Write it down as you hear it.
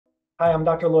Hi, I'm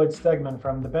Dr. Lloyd Stegemann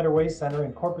from the Better Way Center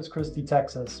in Corpus Christi,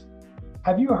 Texas.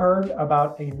 Have you heard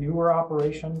about a newer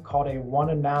operation called a One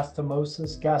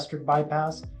Anastomosis Gastric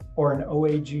Bypass, or an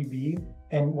OAGB,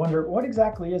 and wonder what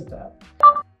exactly is that?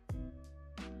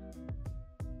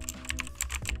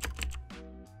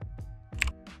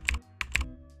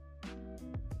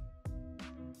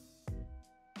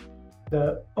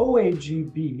 The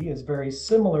OAGB is very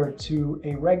similar to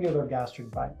a regular gastric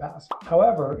bypass.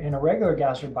 However, in a regular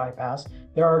gastric bypass,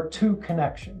 there are two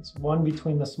connections, one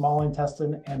between the small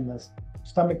intestine and the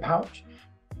stomach pouch,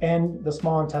 and the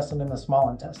small intestine and the small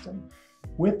intestine.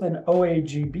 With an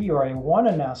OAGB, or a One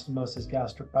Anastomosis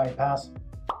Gastric Bypass,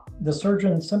 the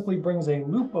surgeon simply brings a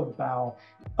loop of bowel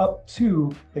up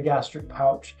to the gastric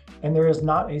pouch, and there is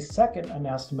not a second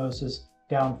anastomosis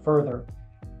down further.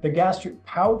 The gastric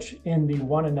pouch in the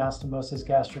One Anastomosis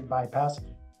Gastric Bypass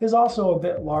is also a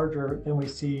bit larger than we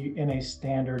see in a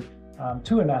standard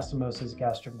two anastomosis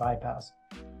gastric bypass.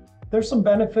 There's some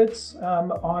benefits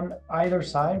on either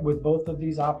side with both of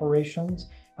these operations.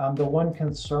 The one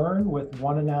concern with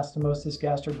One Anastomosis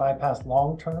Gastric Bypass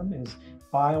long-term is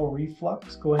bile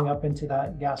reflux going up into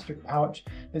that gastric pouch.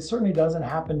 It certainly doesn't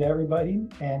happen to everybody,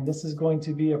 and this is going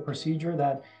to be a procedure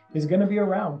that is going to be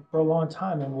around for a long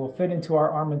time and will fit into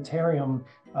our armamentarium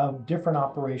of different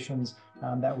operations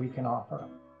that we can offer.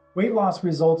 Weight loss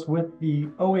results with the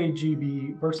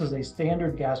OAGB versus a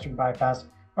standard gastric bypass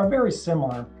are very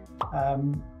similar.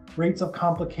 Rates of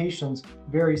complications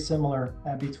very similar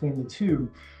between the two.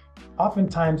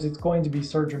 Oftentimes, it's going to be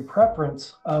surgeon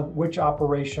preference of which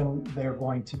operation they're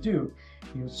going to do.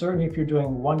 Certainly, if you're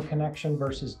doing one connection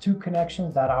versus two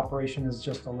connections, that operation is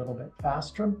just a little bit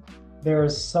faster. There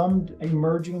is some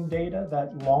emerging data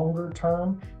that longer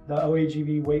term, the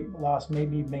OAGB weight loss may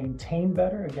be maintained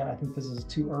better. Again, I think this is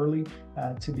too early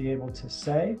to be able to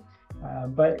say,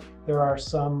 but there are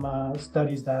some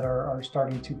studies that are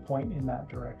starting to point in that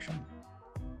direction.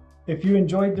 If you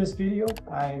enjoyed this video,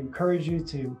 I encourage you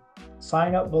to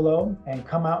sign up below and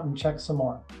come out and check some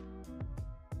more.